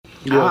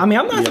Yeah. I mean,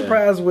 I'm not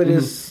surprised with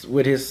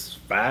his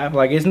 5.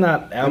 Like, it's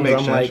not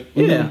albums. I'm like,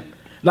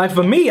 Like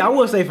for me, I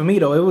will say for me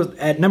though, it was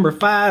at number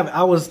 5.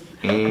 I was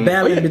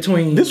battling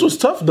between. This was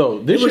tough though.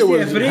 This year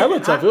was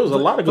hella tough. It was a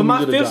lot of good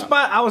music. For my 5th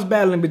spot, I was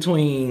battling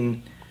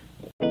between.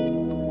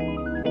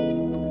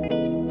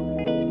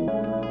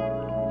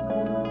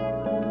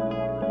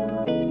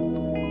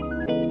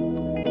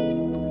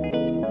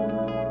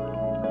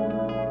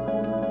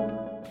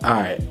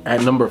 Alright,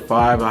 at number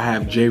 5, I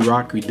have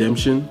J-Rock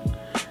Redemption.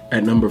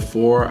 At number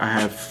 4, I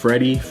have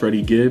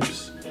Freddie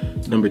Gibbs.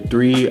 Number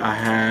 3, I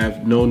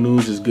have No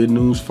News is Good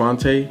News,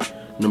 Fonte.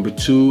 Number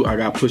 2, I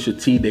got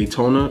Pusha T,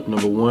 Daytona.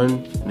 Number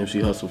 1,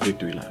 Nipsey Hussle,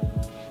 Victory Lap.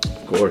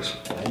 Of course.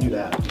 I knew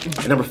that.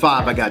 At number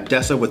 5, I got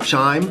Dessa with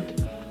Chime.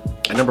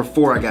 At number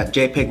 4, I got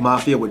JPEG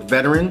Mafia with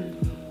Veteran.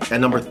 At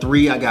number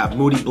 3, I got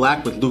Moody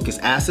Black with Lucas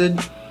Acid.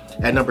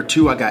 At number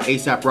 2, I got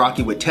ASAP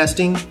Rocky with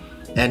Testing.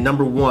 And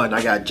number 1,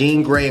 I got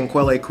Jean Grae and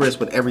Quelle Chris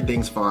with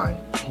Everything's Fine.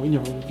 We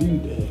never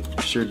reviewed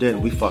that. Sure did.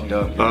 We fucked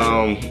up.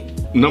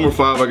 Number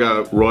 5, I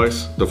got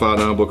Royce, the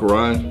 5'9" Book of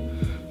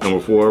Ryan. Number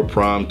 4,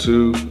 Prime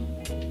 2.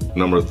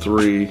 Number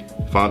 3,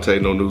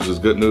 Fonte, No News is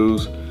Good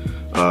News.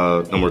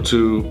 Number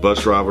 2,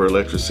 Bus Driver,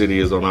 Electric City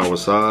is on Our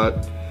Side.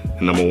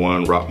 And number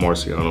 1, Rock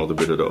Marciano, The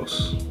Bitter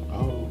Dose.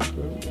 Oh,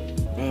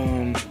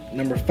 okay.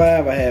 Number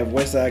 5, I have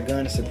Westside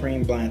Gun and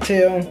Supreme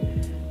Blientele.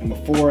 Number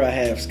 4, I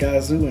have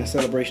Skyzoo and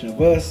Celebration of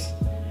Us.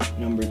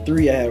 Number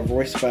 3, I have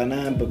Royce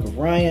 5'9", Book of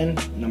Ryan.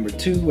 Number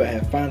 2, I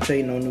have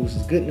Fonte, No News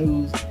is Good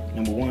News.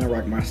 Number 1,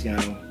 Rock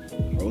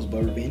Marciano,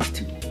 Rosebud Revenge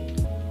 2.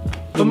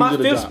 For my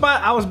 5th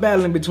spot, I was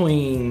battling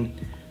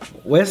between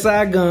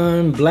Westside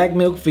Gun, Black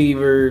Milk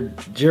Fever,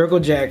 Jericho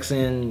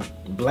Jackson,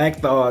 Black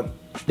Thought.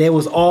 They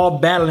was all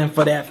battling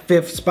for that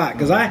 5th spot.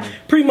 Because I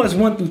pretty much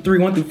 1 through 3,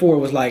 1 through 4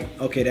 was like,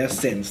 okay, that's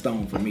set in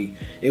stone for me.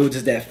 It was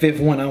just that 5th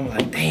one. I'm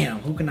like, damn,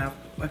 who can I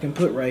fucking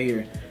put right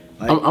here?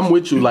 Like, I'm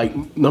with you.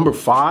 Like number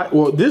 5.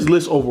 Well, this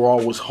list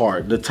overall was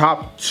hard. The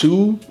top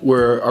 2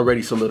 were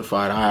already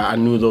solidified. I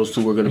knew those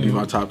 2 were going to be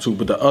my top 2,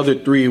 but the other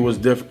 3 was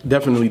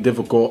definitely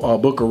difficult.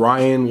 Book of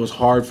Ryan was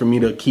hard for me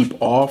to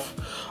keep off.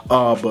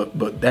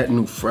 But that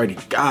new Freddie,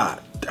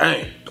 god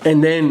dang.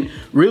 And then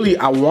really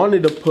I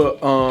wanted to put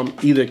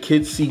either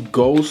Kids See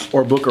Ghosts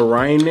or Book of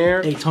Ryan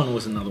there. Daytona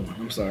was another one.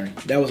 I'm sorry.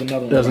 That was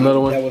another one. That's another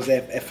one? That was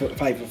at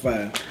Fight for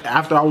 5.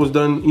 After I was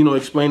done,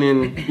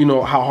 explaining,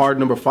 how hard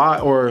number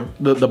 5 or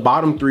the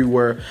bottom 3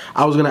 were,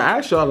 I was gonna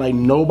ask y'all, like,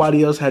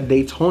 nobody else had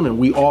Daytona.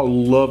 We all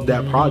loved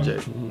that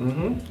project.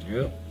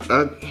 Yep.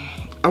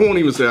 I won't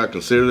even say I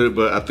considered it,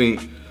 but I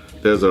think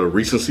there's a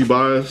recency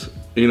bias,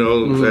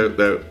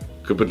 that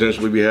could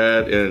potentially be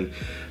had. And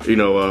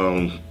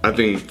I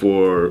think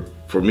for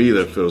me,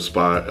 that 5th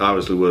spot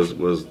obviously was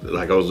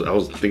like I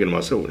was thinking to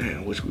myself, man,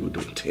 I wish we were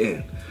doing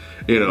 10.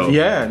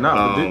 Yeah,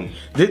 no.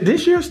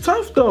 This year's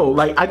tough though.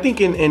 Like I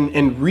think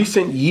in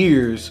recent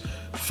years,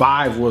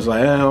 5 was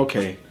like,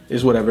 okay,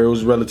 it's whatever. It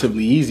was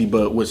relatively easy,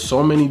 but with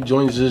so many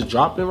joints just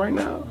dropping right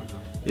now,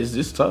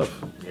 it's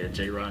tough. Yeah,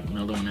 J-Rock,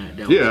 another one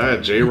that. I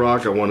had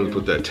J-Rock. I wanted to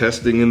put that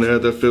Testing in there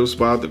at that 5th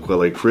spot. The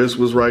Quelle Chris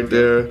was right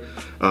there.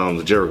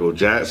 The Jericho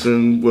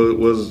Jackson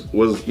was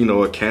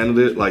a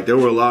candidate. Like there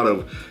were a lot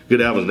of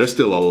good albums. There's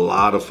still a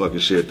lot of fucking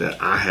shit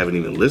that I haven't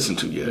even listened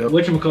to yet.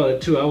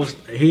 Whatchamacallit too?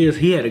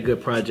 He had a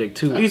good project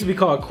too. It used to be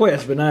called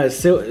Quest, but now it's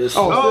Sylvia.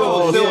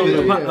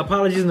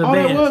 Apologies in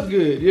advance. Oh, that was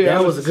good. Yeah,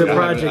 that was a good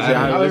project.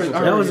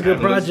 That was a good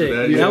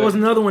project. That was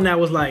another one that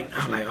was like,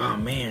 I'm like, oh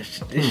man,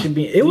 this should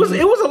be. It was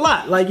a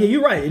lot. Like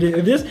you're right.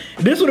 If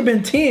this would have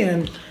been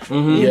 10. It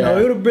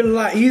would have been a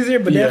lot easier,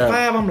 but that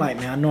 5, I'm like,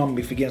 man, I know I'm gonna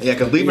be forgetting. Yeah,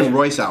 because leaving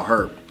Royce out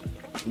hurt.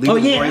 That's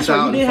right.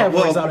 You did have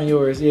Royce out on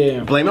yours, yeah.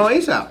 Blame it on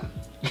ASAP.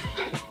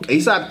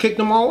 ASAP kicked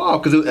them all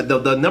off because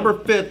the number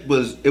 5th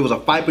was a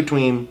fight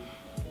between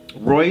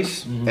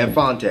Royce and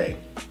Fonte.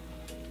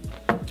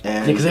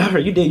 And because I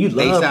heard you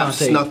love ASAP Fonte.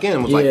 Snuck in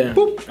and was like,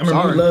 boop.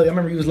 I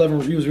remember you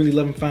was really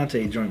loving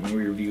Fonte joint when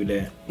we reviewed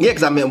that. Yeah,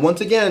 because I mean, once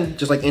again,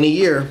 just like any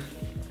year,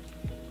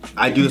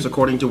 I do this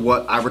according to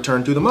what I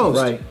return to the most.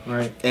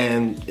 Right.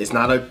 And it's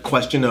not a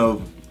question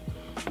of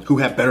who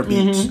had better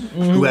beats,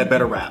 who had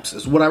better raps.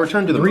 It's what I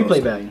return to the most.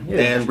 Replay value.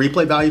 Yeah. And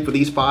replay value for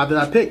these 5 that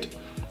I picked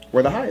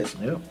were the highest.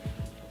 Yep.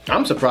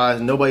 I'm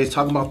surprised nobody's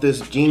talking about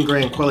this Jean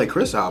Grae and Quelle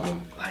Chris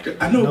album.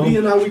 I know B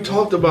and I, we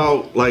talked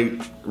about like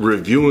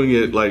reviewing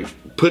it, like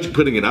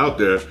putting it out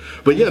there,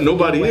 but yeah,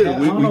 nobody is.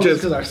 We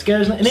just because our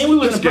scheduling, and then we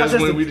was in the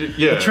process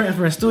of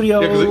transferring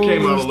studios. Yeah, because it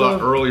came out a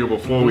lot earlier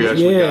before we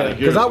actually got it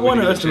here. Because I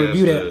wanted us to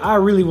review that. I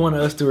really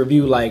wanted us to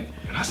review like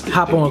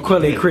hop on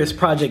Quelle Chris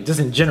project just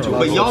in general.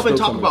 But y'all been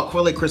talking about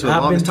Quelle Chris for the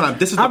longest time.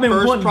 This is the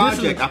first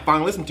project I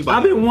finally listened to.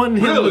 I've been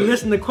wanting him to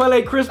listen to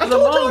Quelle Chris for the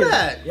longest. I told y'all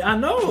that. Yeah, I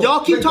know. Y'all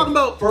keep talking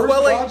about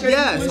Quelle.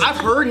 Yes, I've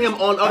heard him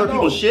on other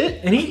people's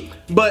shit,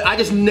 but I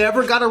just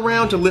never got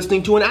around to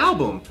listening to an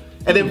album.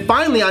 And then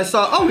finally I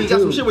saw, he's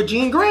got some shit with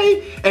Jean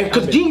Grae. And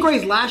because Jean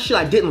Grae's last shit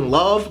I didn't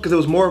love because it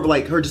was more of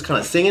like her just kind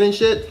of singing and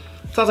shit.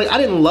 So I was like, I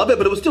didn't love it,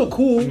 but it was still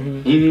cool.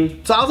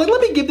 So I was like,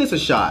 let me give this a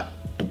shot.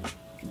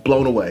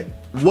 Blown away.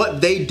 What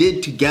they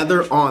did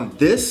together on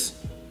this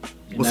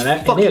was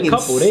and fucking they're a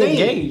couple. insane. They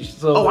engaged.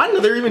 So Oh, I didn't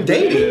know they were even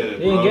dating. Yeah,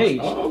 they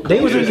engaged. Oh, okay.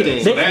 They was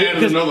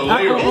another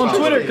layer on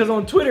Twitter because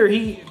on Twitter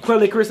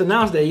Quelly Chris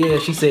announced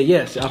that she said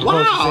yes.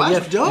 Wow,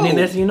 that's dope. And then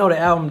that's the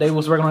album they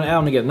was working on the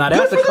album together. Now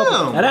that's Good a for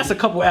couple. them. Now that's a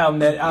couple album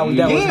that was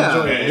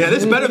enjoyable. Yeah,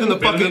 this is better than the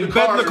fucking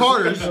better than the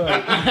Carters.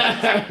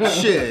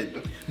 Shit.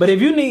 But if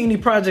you need any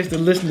projects to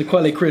listen to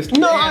Quelly Chris,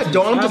 No, I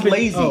don't. I'm just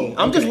lazy.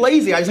 I'm just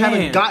lazy. I just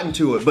haven't gotten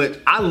to it. But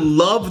I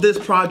love this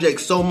project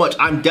so much.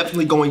 I'm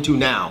definitely going to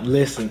now.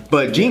 Listen.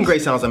 But Jean Grey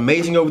sounds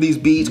amazing over these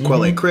beats.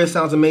 Quelly Chris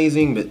sounds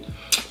amazing. But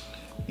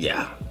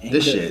yeah,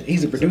 this shit.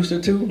 He's a producer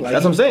too. Like,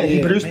 That's what I'm saying.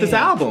 He produced this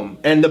album.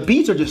 And the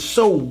beats are just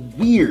so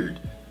weird.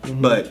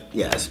 But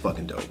yeah, it's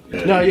fucking dope.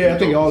 I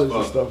think all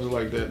this stuff is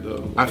like that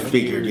though. I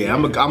figured,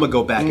 I'm gonna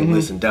go back and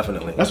listen,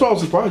 definitely. That's why I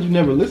was surprised you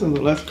never listened.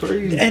 That's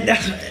crazy. And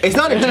It's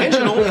not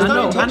intentional. It's I not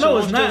know intentional.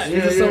 it's not.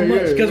 It's just so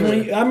much. Because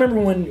I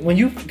remember when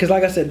you, because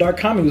like I said, Dark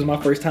Comedy was my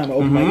first time I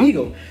opened my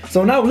ego.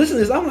 So now listening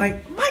to this, I'm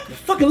like, Mike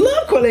fucking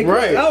love Quelly Chris.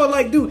 Right. I was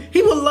like, dude,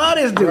 he would love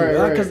this dude.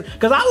 Right.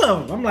 Because I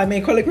love him. I'm like,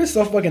 man, Quelly Chris is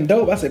so fucking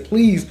dope. I said,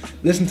 please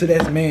listen to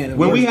this man.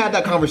 When we had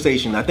that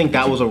conversation, I think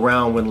that was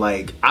around when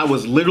like I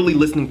was literally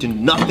listening to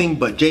nothing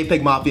but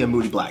JPEG Mafia and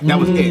Moody Black. That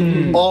was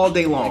it. All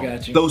day long. I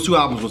got you. Those two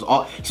albums was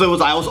all. So it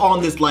was. I was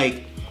on this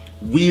like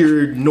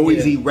weird,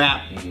 noisy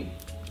rap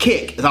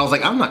kick. And I was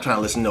like, I'm not trying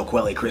to listen to no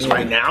Quelly Chris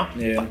right now.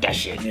 Yeah. Fuck that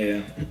shit.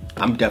 Yeah.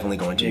 I'm definitely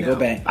going to now. Go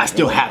back. I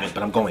still haven't,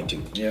 but I'm going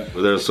to. Yeah.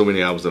 Well, there's so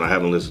many albums that I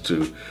haven't listened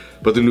to,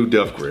 but the new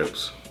Death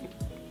Grips.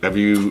 Are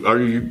you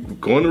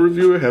going to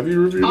review it? Have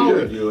you reviewed I'll it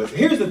yet? review it.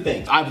 Here's the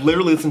thing. I've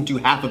literally listened to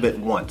half of it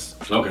once.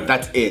 Okay.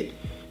 That's it.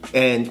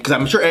 And because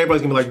I'm sure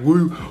everybody's gonna be like,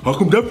 well, how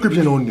come Death Grips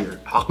ain't on there?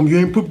 How come you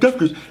ain't put Death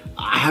Grips?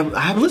 I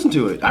haven't listened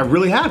to it. I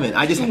really haven't.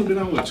 I just It's only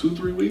been out,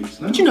 2-3 weeks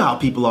now? But you know how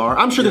people are.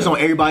 I'm sure this is on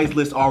everybody's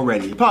list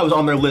already. It probably was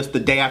on their list the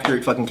day after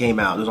it fucking came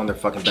out. It was on their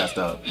fucking best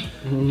of.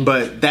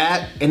 But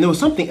that, and there was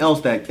something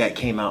else that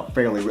came out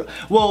fairly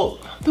well,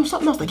 there was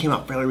something else that came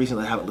out fairly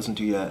recently that I haven't listened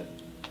to yet.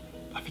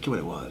 I forget what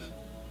it was.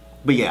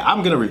 But yeah,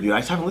 I'm gonna review it. I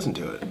just haven't listened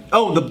to it.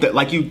 Oh,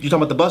 like you talking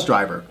about the Bus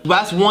Driver.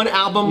 That's one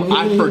album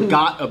I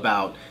forgot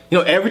about. You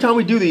know, every time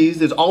we do these,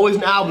 there's always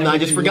an album that I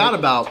just forgot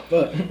about.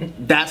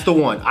 That's the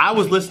one. I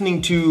was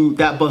listening to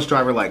that Bus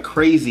Driver like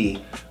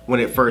crazy when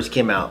it first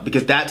came out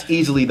because that's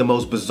easily the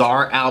most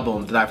bizarre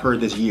album that I've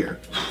heard this year.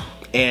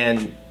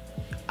 And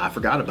I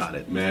forgot about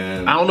it.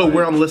 Man, I don't know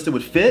where on the list it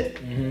would fit,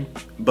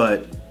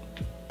 but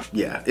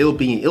yeah, it'll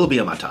be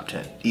in my top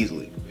 10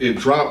 easily. It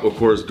dropped, of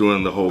course,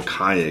 during the whole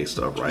Kanye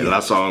stuff, right? And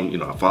I saw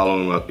him, I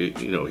follow him,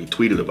 he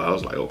tweeted about it. I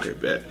was like, okay,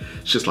 bet.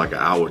 It's just like an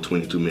hour,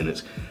 22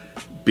 minutes.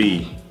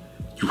 B,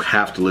 you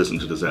have to listen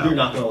to this album. You're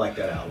not gonna like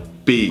that album.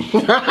 B.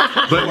 But you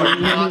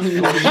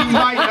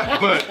might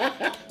not,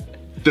 but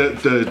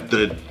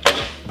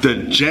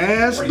the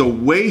jazz, the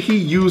way he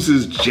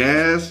uses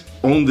jazz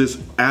on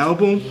this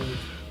album,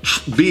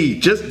 B,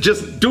 just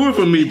do it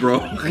for me,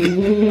 bro.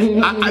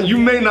 You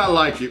may not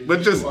like it,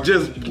 but just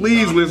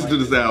please listen to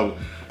this album.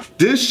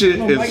 This shit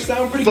is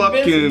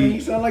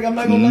fucking like I'm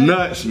not gonna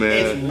nuts,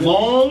 man. It's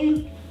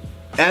long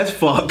as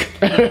fuck,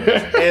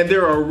 and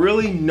there are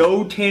really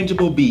no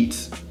tangible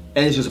beats,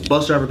 and it's just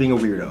Bus Driver being a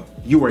weirdo.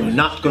 You are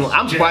not gonna.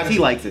 I'm surprised he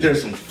likes it.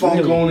 There's some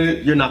funk on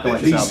it. You're not gonna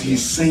like this album.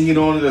 He's singing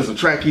on it. There's a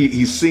track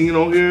he's singing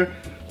on here.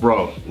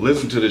 Bro,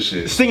 listen to this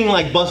shit. Singing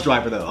like Bus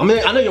Driver though. I mean,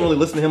 I know you don't really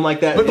listen to him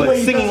like that, but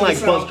singing like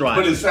Bus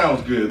Driver. But it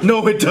sounds good.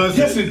 No, it doesn't.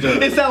 Yes, it does.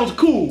 It sounds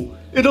cool.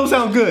 It don't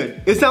sound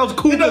good. It sounds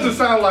cool. It doesn't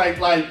sound like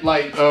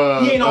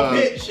he ain't on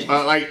pitch.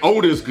 Like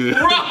Otis good.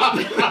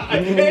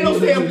 Ain't no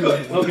Sam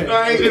Cooke. Okay.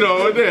 Right?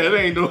 It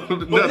ain't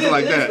nothing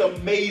like that. It's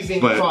an amazing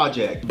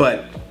project.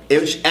 But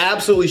it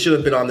absolutely should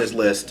have been on this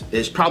list.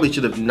 It probably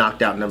should have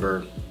knocked out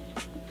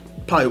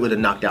probably would have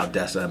knocked out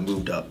Dessa and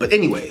moved up. But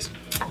anyways,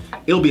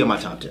 it'll be on my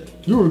top 10.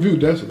 You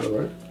reviewed Dessa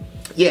though, right?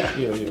 Yeah.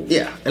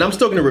 And I'm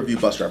still gonna review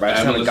Bus Driver. I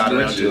just haven't gotten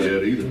around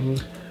to it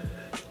either.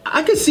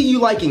 I could see you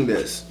liking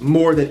this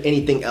more than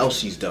anything else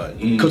she's done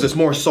because it's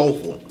more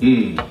soulful,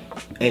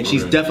 and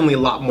she's definitely a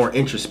lot more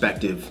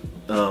introspective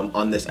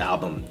on this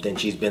album than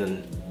she's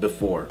been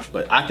before.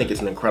 But I think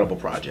it's an incredible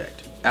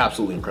project,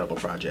 absolutely incredible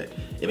project.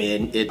 I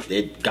mean,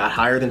 it got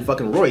higher than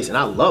fucking Royce, and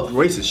I loved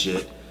Royce's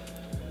shit.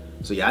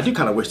 So yeah, I do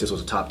kind of wish this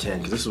was a top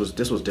 10 because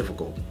this was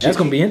difficult. That's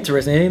gonna be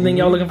interesting. Anything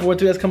y'all looking forward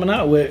to that's coming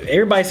out with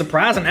everybody's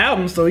surprising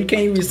albums, so you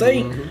can't even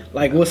say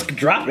like what's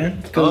dropping.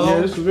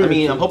 I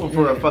mean, I'm hoping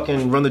for a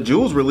fucking Run the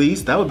Jewels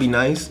release. That would be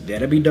nice.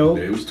 That'd be dope.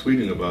 Yeah, he was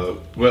tweeting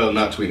about, well,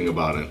 not tweeting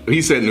about it.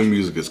 He said new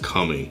music is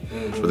coming,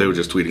 but they were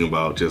just tweeting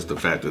about just the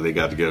fact that they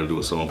got together to do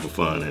a song for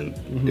fun,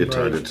 and it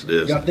turned into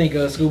this. Y'all think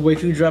Schoolboy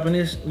Q dropping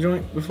this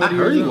joint before? I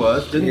heard he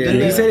was.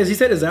 He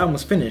said his album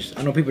was finished.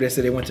 I know people that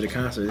said they went to the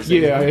concert.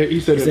 He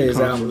said his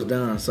album was done.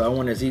 So I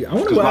wonder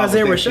what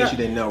Isaiah Rashad. You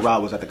didn't know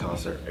Rob was at the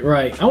concert.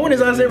 Right. I wonder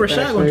if Isaiah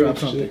Rashad gonna drop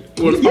something.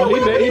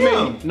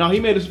 He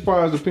made a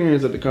surprise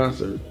appearance at the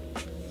concert.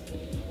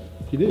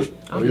 He did.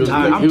 I'm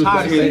tired of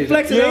it.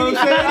 Flexing, you know what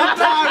I'm saying? I'm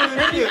tired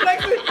of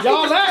it.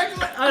 Y'all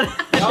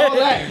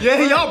laugh.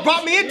 Yeah, y'all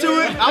brought me into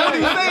it. I wasn't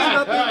even saying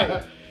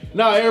nothing.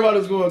 Nah, everybody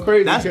was going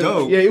crazy. That's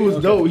dope. Yeah, it was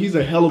dope. He's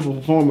a hell of a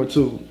performer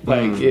too.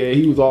 Like, yeah,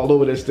 he was all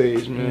over that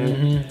stage,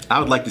 man. I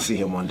would like to see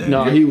him one day.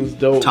 No, he was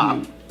dope.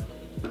 Top.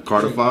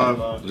 Carter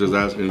 5. Just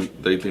asking.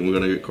 They think we're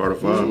gonna get Carter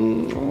 5. I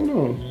don't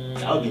know.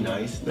 That would be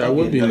nice. That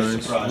would be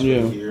nice. Surprise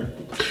Yeah. for the year.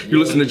 You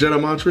listen to Jedi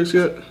Montrix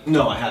yet?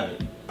 No, I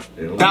haven't.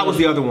 That was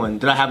the other one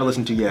that I haven't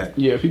listened to yet.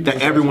 Yeah, people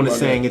that everyone is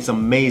saying it's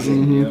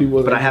amazing,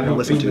 but I haven't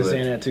listened People to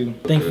saying it. that too.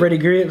 Think Freddie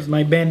Gibbs,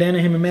 my bandana,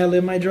 him and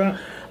Madlib might drop.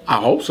 I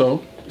hope so.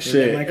 might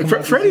Shit, come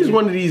out Freddie's this year.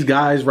 one of these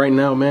guys right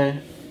now,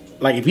 man.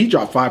 Like if he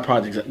dropped 5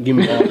 projects, give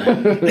me all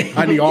that.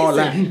 I need all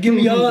that. Give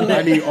me all that.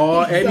 I need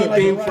all Sound like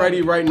anything a riot.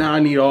 Freddie right now. I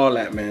need all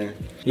that, man.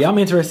 Yeah, I'm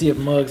interested if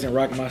Muggs and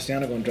Rock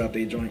Marciano gonna drop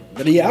their joint.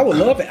 But yeah, I would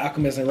love if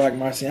Alchemist and Rock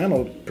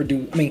Marciano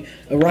produce. I mean,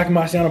 a Rock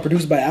Marciano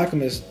produced by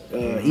Alchemist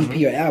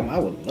EP or album. I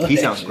would love. He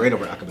that sounds shit. great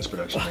over Alchemist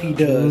production. He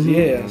does,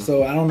 yeah.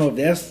 So I don't know if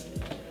that's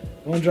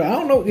gonna drop. I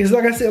don't know. It's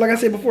like I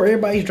said before.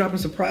 Everybody's dropping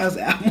surprise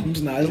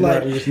albums now. It's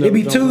like you just it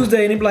be never know.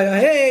 Tuesday and they be like,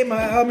 "Hey,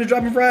 my album is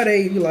dropping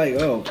Friday." You like,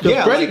 "Oh,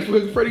 Yeah,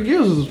 Freddie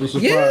Gibbs was a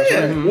surprise.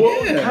 yeah,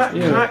 right?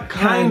 yeah."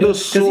 Kind of,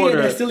 Because he had sort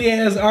that of. silly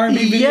ass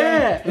R&B video,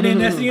 Yeah. and then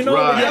that's the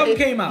Right. album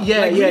came out. Yeah,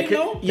 Like, we yeah, didn't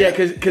know?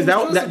 because It was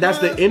that's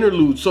the surprise.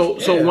 interlude. So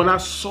Yeah. when I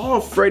saw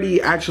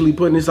Freddie actually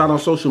putting this out on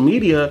social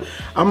media,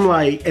 I'm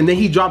like, and then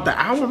he dropped the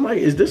album. I'm like,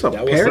 is this a was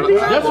parody?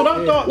 surprise. That's what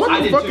I thought. What I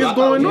the did fuck too. is I thought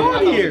going it was- I on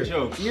thought it was here?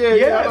 jokes.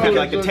 Yeah.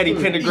 like the Teddy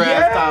Pendergrass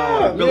Yeah.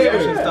 style, Billy Yeah.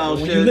 Ocean style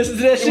When shit. you listen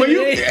to that shit, When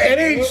you, it it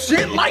ain't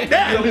shit like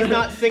that. He's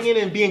not singing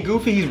and being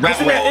goofy. He's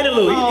rapping. that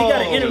interlude. He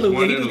got an interlude.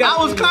 one Yeah, he interlude. got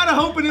I was kind of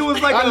hoping it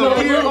was like I a know,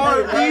 weird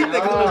right, R&B thing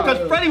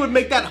because Freddie would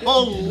make that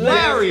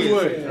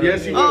hilarious.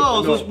 Yes, he would.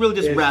 Oh, so No, it's really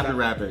just it's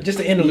rapping. just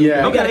an interlude.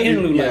 Yeah. He got an Okay.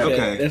 interlude like Yeah. that.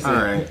 Okay, That's all it.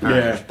 right,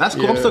 Yeah. that's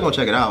cool. I'm Yeah. still gonna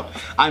check it out.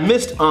 I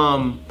missed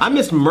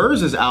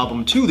Merz's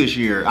album too this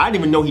year. I didn't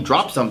even know he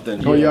dropped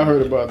something. Oh, y'all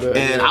heard about that.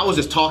 And I was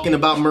just talking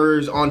about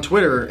Merz on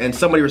Twitter, and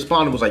somebody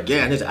responded and was like,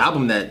 "Yeah, and his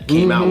album that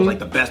came out was like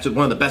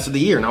one of the best of the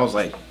year." And I was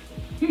like,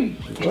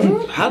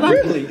 "How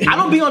did I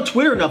don't be on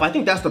Twitter enough. I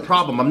think that's the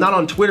problem. I'm not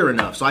on Twitter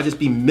enough, so I just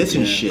be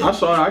missing shit." I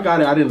saw it. I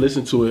got it. I didn't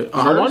listen to it.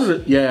 I Merz?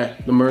 wanted to, yeah,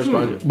 the Merz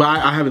project, but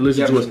I haven't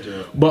listened to haven't it. listened to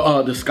it.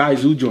 But the Sky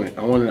Zoo joint,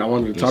 I wanted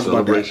to talk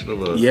about that. Celebration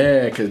of Us.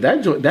 Yeah, because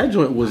that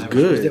joint was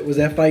good. Was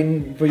that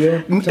fighting for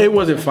your? It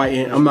wasn't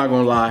fighting. I'm not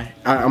gonna lie.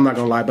 I'm not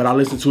gonna lie. But I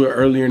listened to it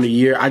earlier in the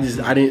year. I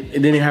didn't.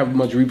 It didn't have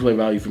much replay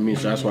value for me,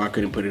 so that's why I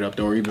couldn't put it up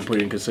there or even put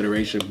it in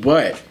consideration.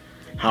 But,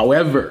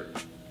 however,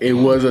 it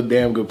was a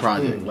damn good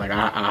project. Like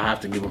I have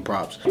to give him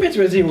props. I'm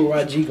interested to see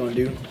what YG gonna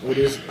do with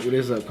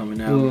his upcoming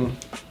album.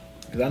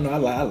 Cause I know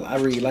I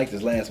really like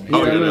this last one.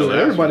 Oh, yeah, that last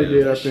everybody one,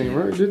 did. yeah. I think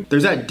right.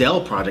 There's that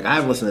Dell project. I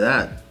haven't listened to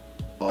that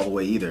all the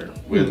way either.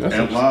 With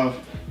Amp Live.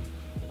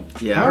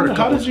 Yeah, I heard a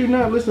How couple. did you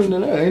not listen to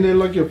that? Ain't that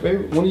like your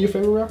favorite? One of your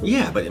favorite rappers?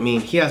 Yeah, but I mean,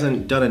 he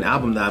hasn't done an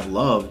album that I've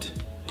loved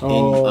in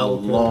a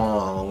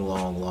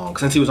long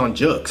since he was on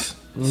Jux.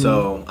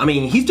 So I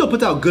mean, he still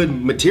puts out good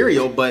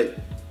material, but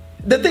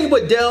the thing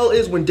about Dell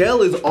is when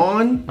Dell is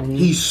on,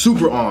 he's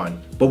super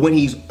on. But when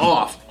he's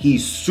off,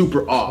 he's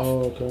super off. Oh,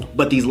 okay.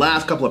 But these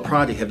last couple of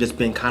projects have just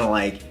been kind of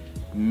like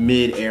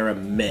mid-era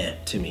meh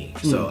to me.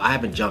 So I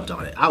haven't jumped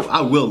on it.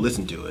 I will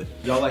listen to it.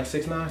 Y'all like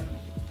 6ix9ine?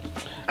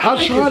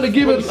 I tried to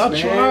give it. I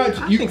tried.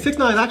 I think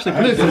 6ix9ine is actually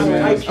pretty Listen, good.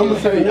 man. I'm gonna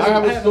tell you. I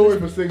have a story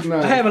for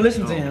 6ix9ine. I haven't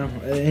listened to him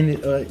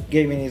and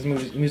gave me his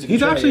music.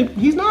 He's actually,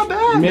 he's not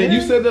bad, man. Man,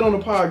 you said that on the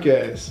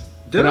podcast.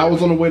 Did and I? I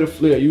was on the way to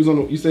Florida.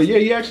 You said, yeah,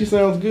 he actually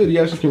sounds good. He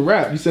actually can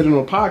rap. You said it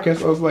on the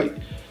podcast. I was like,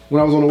 when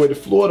I was on the way to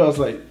Florida, I was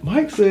like,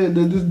 Mike said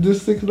that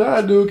this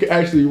 6ix9ine dude can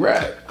actually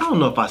rap. I don't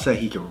know if I said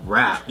he can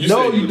rap. You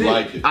No, said you you did.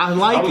 like it. I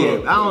like don't know.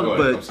 it. I don't- Go ahead.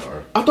 but- I'm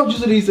sorry. I thought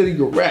you said he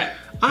could rap.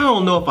 I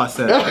don't know if I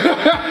said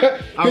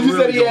that. Because you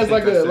said he really has don't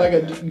like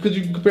think I said because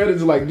you compared it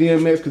to like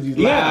DMX because he's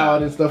Yeah.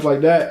 loud and stuff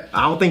like that.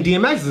 I don't think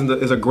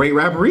DMX is a great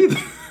rapper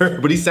either,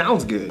 but he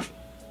sounds good.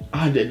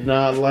 I did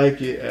not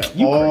like it at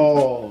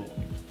all.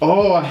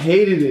 Oh, I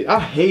hated it. I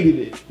hated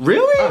it.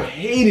 Really? I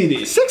hated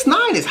it.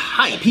 6ix9ine is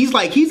hype. He's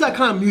that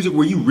kind of music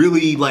where you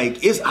really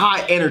like. It's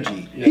high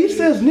energy. He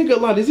says nigga a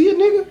lot. Is he a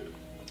nigga?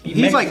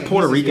 He's like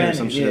Puerto Rican or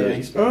some Hispanic, shit. yeah,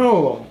 he's-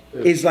 Oh.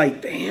 It's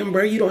like, damn,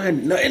 bro, you don't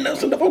have nothing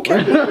else in the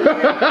vocabulary.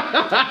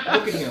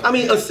 I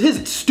mean,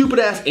 his stupid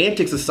ass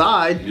antics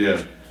aside,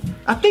 Yeah.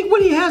 I think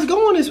what he has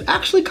going is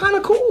actually kind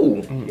of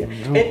cool.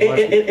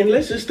 And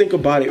let's just think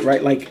about it,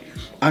 right? Like,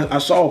 I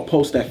saw a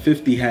post that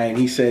 50 had, and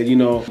he said, you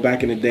know,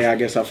 back in the day, I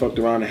guess I fucked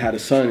around and had a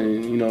son,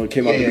 and, you know, it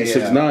came out to be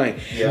 6ix9ine.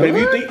 But if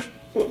you think,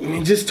 I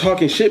mean, just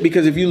talking shit,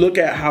 because if you look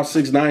at how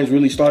 6ix9ine's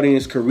really starting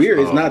his career,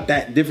 it's not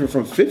that different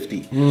from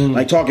 50.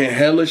 Like, talking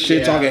hella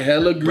shit, talking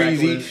hella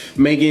greasy,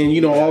 making,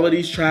 you know, all of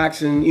these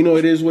tracks, and, you know,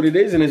 it is what it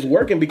is, and it's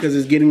working because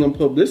it's getting them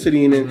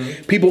publicity, and then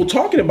people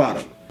talking about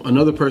him.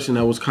 Another person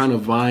that was kind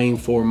of vying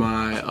for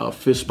my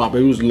fifth spot,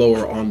 but it was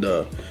lower on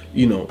the,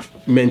 you know,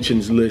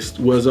 mentions list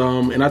was,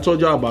 and I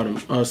told y'all about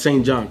him,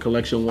 St. John,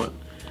 Collection 1.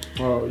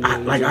 Oh,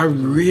 yeah, I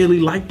really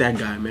like that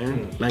guy,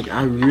 man. Like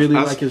I really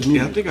like his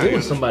music. Yeah, I think there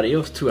was somebody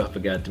else too. I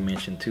forgot to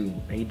mention too.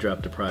 He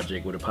dropped a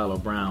project with Apollo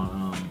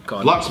Brown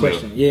called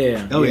Locksmith.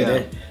 Yeah. Oh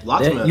yeah.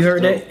 Locksmith. You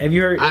heard that? Have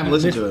you heard? I haven't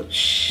listened to it.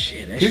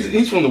 Shit.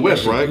 He's from the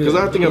West, right? Because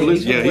I think I've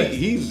listened. Yeah,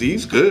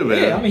 he's good,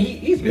 man. Yeah, I mean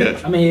he's good.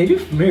 Yeah. I mean, if you're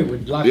familiar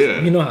with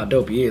Locksmith, you know how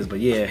dope he is. But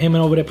yeah, him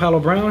and over there Apollo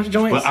Brown's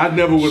joints. But I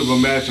never would have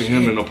imagined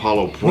him and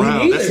Apollo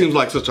Brown. That seems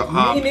like such an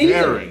odd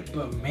pairing.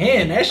 But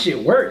man, that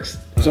shit works.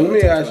 So let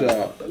me ask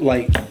y'all,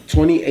 like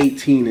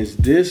 2018, is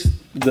this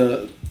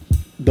the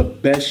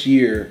best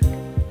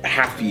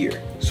half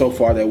year so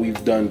far that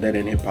we've done Dead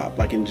End Hip Hop?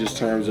 Like in just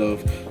terms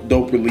of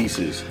dope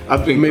releases, I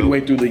think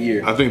midway through the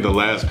year. I think the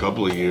last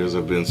couple of years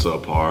have been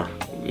subpar,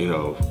 you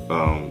know.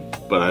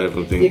 But I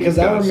definitely think because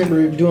I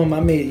remember doing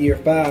my mid-year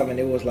 5 and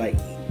it was like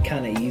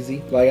kind of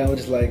easy. Like I was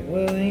just like,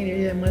 well, ain't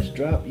there that much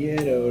drop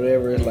yet or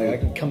whatever. It's like I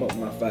can come up with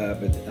my 5,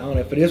 but I don't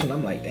know. For this one,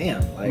 I'm like,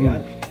 damn, like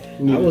I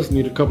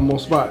need a couple more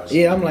spots.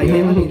 Yeah, I'm like,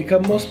 man, I need a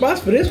couple more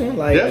spots for this one.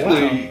 Like,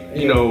 definitely, wow.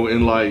 You know,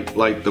 in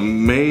like the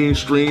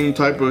mainstream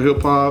type of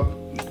hip hop,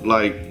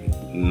 like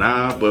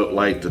but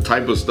like the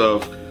type of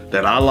stuff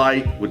that I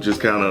like, which is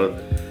kind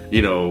of,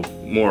 you know,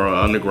 more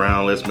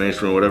underground, less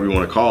mainstream, whatever you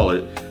want to call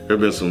it. There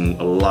have been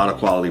a lot of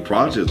quality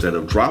projects that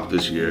have dropped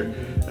this year,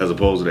 as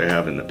opposed to they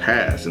have in the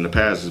past. In the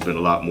past, there's been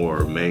a lot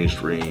more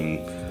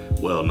mainstream,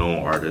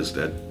 well-known artists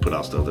that put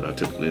out stuff that I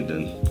typically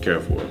didn't care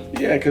for.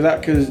 Yeah,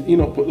 because you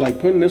know,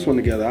 putting this one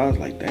together, I was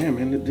like, damn,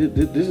 man,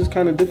 this is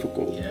kind of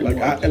difficult.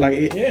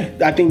 Yeah,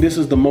 I think this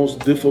is the most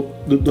difficult,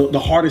 the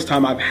hardest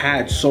time I've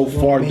had so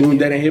far doing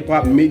that in hip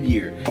hop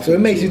mid-year. So it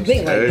makes you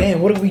think, like,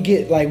 damn, what if we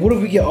get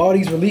all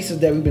these releases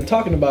that we've been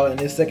talking about in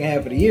this second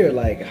half of the year?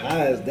 Like,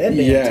 how is that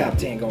damn top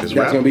 10 going to be?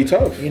 That's gonna be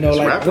tough. You know,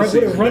 like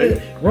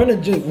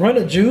run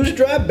a Juice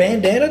drop,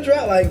 Bandana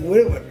drop, like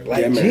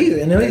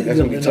jeez, and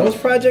those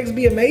projects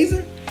be amazing.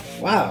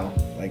 Wow,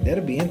 like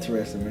that'd be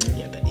interesting, man.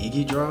 Yeah, the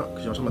Iggy drop,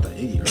 because y'all talking about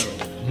the Iggy earlier.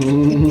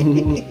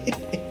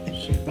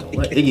 Don't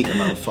let Iggy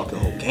come out and fuck the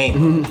whole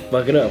game.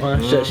 Fuck it up,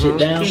 huh? Shut shit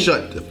down.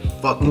 Shut the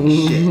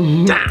fucking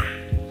shit down.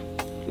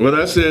 Well,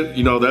 that's it.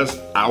 You know, that's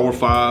our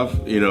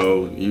 5. You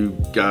know, you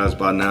guys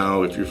by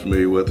now, if you're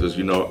familiar with us,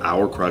 you know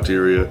our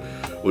criteria,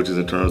 which is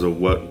in terms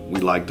of what we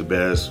like the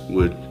best.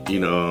 With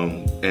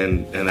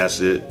and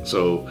that's it.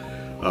 So.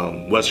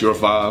 What's your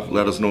 5?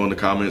 Let us know in the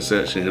comment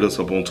section. Hit us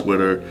up on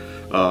Twitter,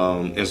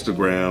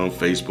 Instagram,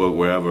 Facebook,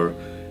 wherever.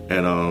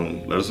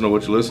 And let us know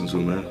what you listen to,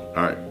 man.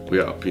 All right, we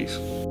out. Peace.